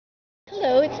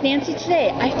Hello, it's Nancy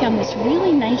today. I found this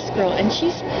really nice girl, and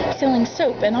she's selling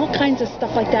soap and all kinds of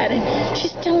stuff like that, and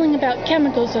she's telling about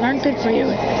chemicals that aren't good for you.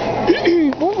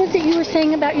 What was it you were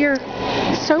saying about your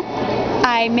soap?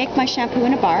 I make my shampoo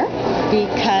in a bar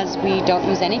because we don't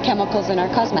use any chemicals in our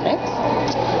cosmetics.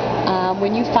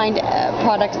 When you find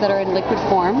products that are in liquid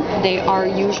form, they are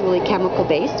usually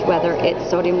chemical-based, whether it's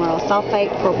sodium lauryl sulfate,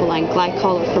 propylene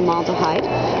glycol, or formaldehyde,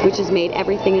 which has made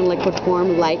everything in liquid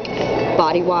form, like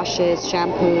body washes,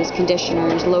 shampoos,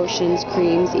 conditioners, lotions,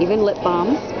 creams, even lip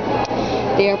balms.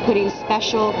 They are putting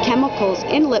special chemicals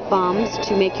in lip balms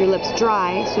to make your lips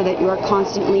dry so that you are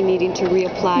constantly needing to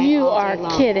reapply. You all are day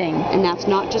long. kidding. And that's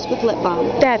not just with lip balm.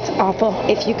 That's awful.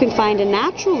 If you can find a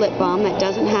natural lip balm that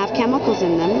doesn't have chemicals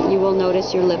in them, you will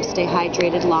notice your lips stay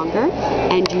hydrated longer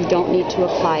and you don't need to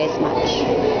apply as much.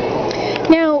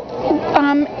 Now,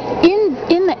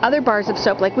 in the other bars of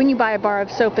soap, like when you buy a bar of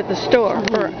soap at the store,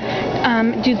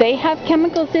 do they have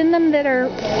chemicals in them that are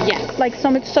like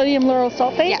sodium lauryl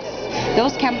sulfate? Yes.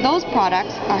 Those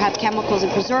products have chemicals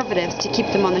and preservatives to keep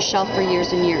them on the shelf for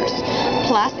years and years.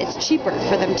 Plus, it's cheaper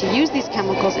for them to use these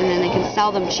chemicals, and then they can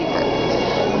sell them cheaper.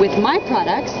 With my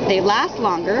products, they last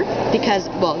longer because,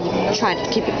 well, you try to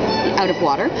keep it out of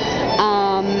water.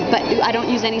 But I don't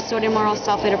use any sodium lauryl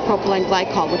sulfate or propylene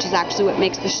glycol, which is actually what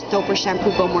makes the soap or shampoo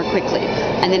go more quickly.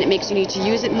 And then it makes you need to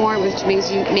use it more, which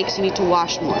makes you need to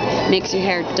wash more. Makes your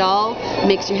hair dull,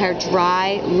 makes your hair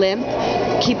dry, limp,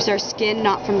 keeps our skin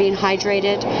not from being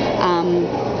hydrated.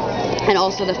 And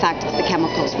also the fact that the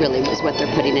chemicals really is what they're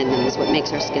putting in them is what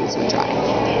makes our skin so dry.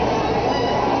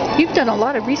 You've done a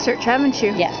lot of research, haven't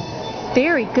you? Yes.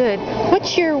 Very good.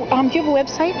 What's your, do you have a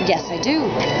website? Yes, I do.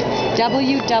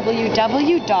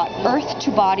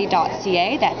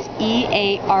 www.earthtobody.ca. That's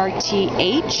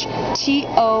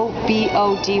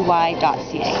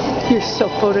EARTHTOBODY.ca. You're so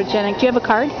photogenic. Do you have a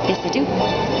card? Yes, I do.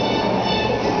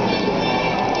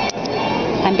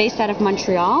 I'm based out of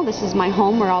Montreal. This is my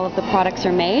home where all of the products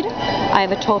are made. I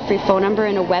have a toll-free phone number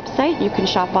and a website. You can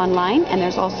shop online, and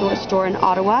there's also a store in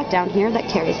Ottawa down here that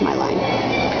carries my line.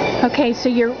 Okay, so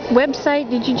your website,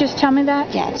 did you just tell me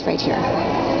that? Yeah, it's right here.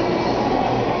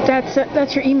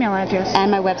 That's your email address. And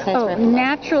my website's right below.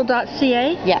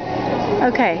 Natural.ca? Yeah.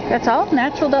 Okay, that's all?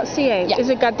 Natural.ca. Yeah. Is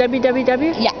it got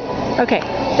www? Yeah. Okay,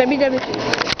 www.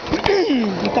 You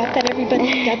got that,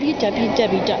 everybody?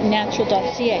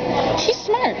 www.natural.ca. She's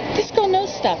smart. This girl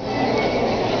knows stuff.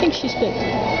 I think she's good.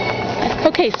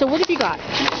 Okay, so what have you got?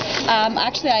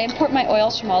 Actually, I import my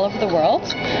oils from all over the world.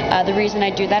 The reason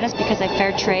I do that is because I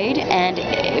fair trade, and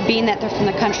being that they're from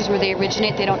the countries where they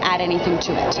originate, they don't add anything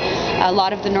to it. A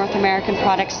lot of the North American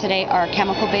products today are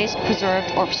chemical-based,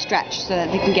 preserved, or stretched so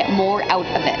that they can get more out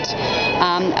of it.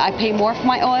 I pay more for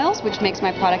my oils, which makes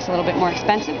my products a little bit more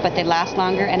expensive, but they last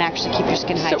longer and actually keep your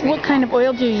skin hydrated. So what kind of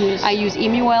oil do you use? I use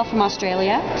emu oil from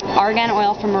Australia, argan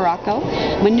oil from Morocco,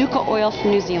 manuka oil from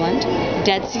New Zealand,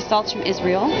 Dead Sea salts from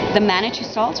Israel, the Manitou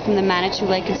salts from the Manitou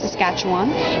Lake in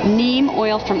Saskatchewan, neem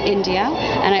oil from India,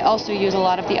 and I also use a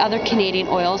lot of the other Canadian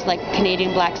oils like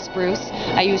Canadian black spruce.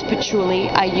 I use patchouli,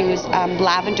 I use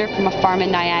lavender from a farm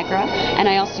in Niagara, and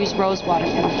I also use rose water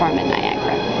from a farm in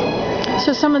Niagara.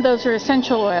 So some of those are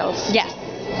essential oils? Yes.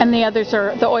 And the others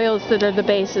are the oils that are the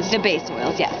bases? The base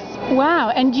oils, yes. Wow,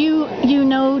 and you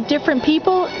know different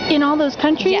people in all those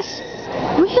countries? Yes.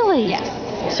 Really? Yes.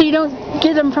 So you don't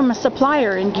get them from a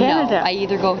supplier in Canada? No, I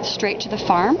either go straight to the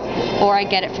farm or I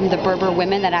get it from the Berber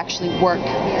women that actually work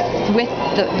with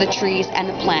the trees and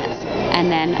the plants,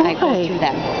 and then I go through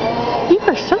them. You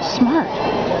are so smart.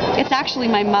 It's actually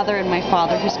my mother and my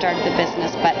father who started the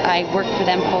business, but I work for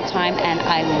them full time and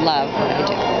I love what I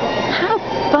do. How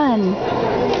fun.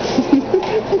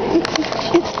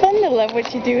 It's fun to love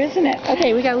what you do, isn't it?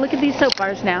 Okay, we got to look at these soap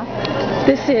bars now.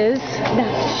 This is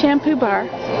the shampoo bar.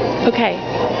 Okay,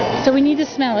 so we need to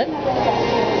smell it.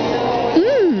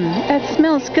 That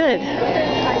smells good.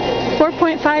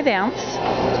 4.5 ounce.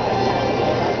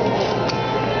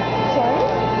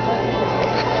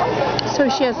 So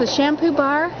she has the shampoo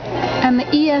bar and the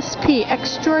ESP,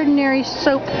 Extraordinary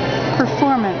Soap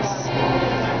Performance.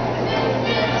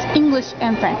 It's English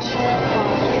and French.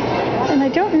 And I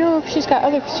don't know if she's got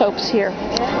other soaps here.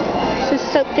 Is this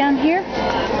soap down here?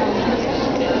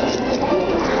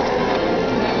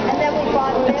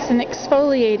 It's an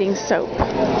exfoliating soap.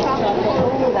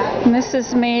 And this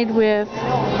is made with...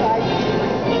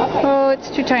 Oh, it's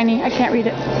too tiny. I can't read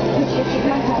it.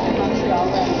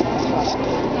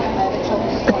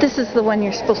 But this is the one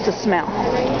you're supposed to smell.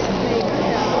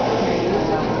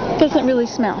 It doesn't really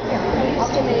smell.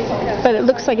 But it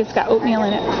looks like it's got oatmeal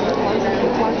in it.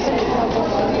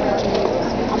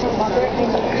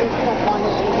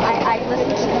 I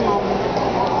listened to them all.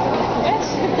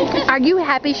 Are you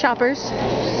happy, shoppers?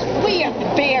 We are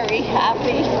very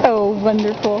happy. Oh,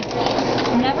 wonderful.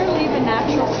 Never leave a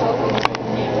natural soap.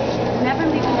 Never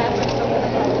leave a natural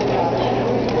soap.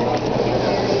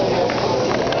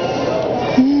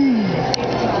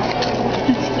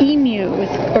 It's emu with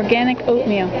organic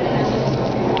oatmeal.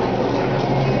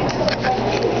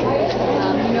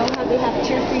 You know how they have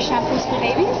tear-free shampoos for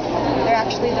babies? They're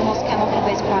actually the most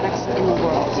chemical-based products in the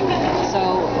world.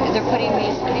 So they're putting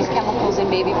these chemicals in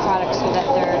baby products so that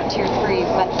they're tear-free,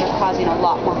 but they're causing a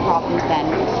lot more problems than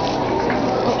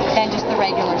just the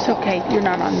regular It's soap. okay, you're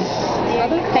not on this.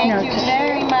 Thank No, you just-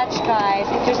 very much, guys.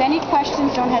 If there's any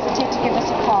questions, don't hesitate to give us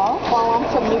a call. Well, I'm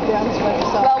from New Brunswick,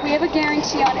 so. Well, we have a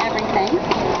guarantee on everything.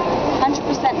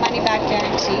 100% money-back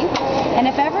guarantee. And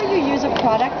if ever you use a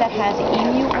product that has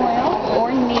emu oil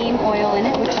or neem oil in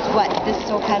it, which is what this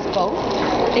soap has both,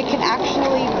 it can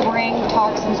actually bring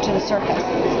toxins to the surface.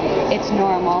 It's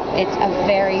normal. It's a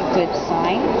very good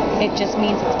sign. It just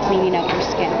means it's cleaning out your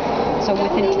skin. So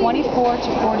within 24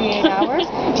 to 48 hours.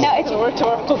 Now, it's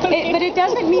rhetorical. but it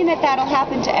doesn't mean that that'll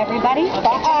happen to everybody. It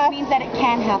just means that it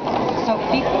can happen. So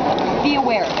be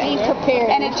aware of it. Be prepared.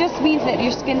 And it just means that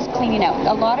your skin's cleaning out.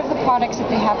 A lot of the products that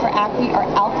they have for acne are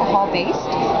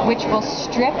alcohol-based, which will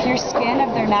strip your skin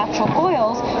of their natural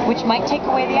oils, which might take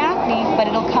away the acne, but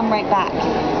it'll come right back.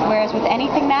 Whereas with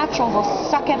anything natural, they'll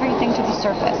suck everything to the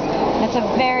surface. And it's a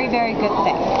very, very good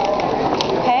thing.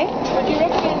 Okay? Would you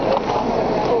recommend this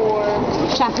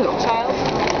for Shampoo. child?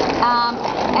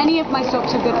 Any of my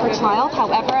soaps are good for child.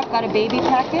 However, I've got a baby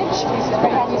package.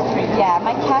 Yeah,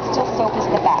 my Castile soap is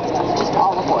the best. It's just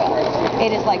olive oil.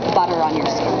 It is like butter on your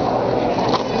skin.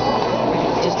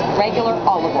 Just regular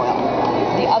olive oil.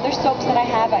 The other soaps that I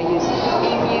have, I use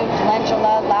emu,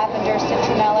 calendula, lavender,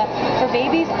 citronella. For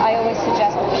babies, I always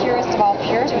suggest the purest of all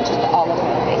pures, which is the olive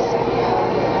oil base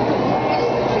soap.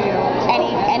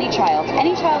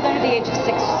 Any child under the age of 6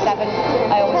 or 7,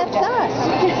 I always That's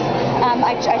suggest.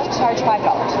 I charge $5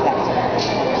 for that.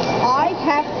 I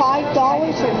have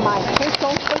 $5 in my kids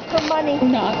don't take for money.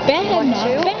 Not bad, Want not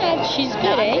to? bad. She's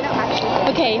good, eh?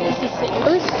 Okay, this is the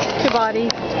Earth to Body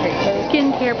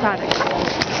skincare products.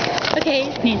 Okay,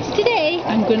 Nancy today.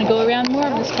 I'm going to go around more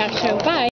of this cash show. Bye.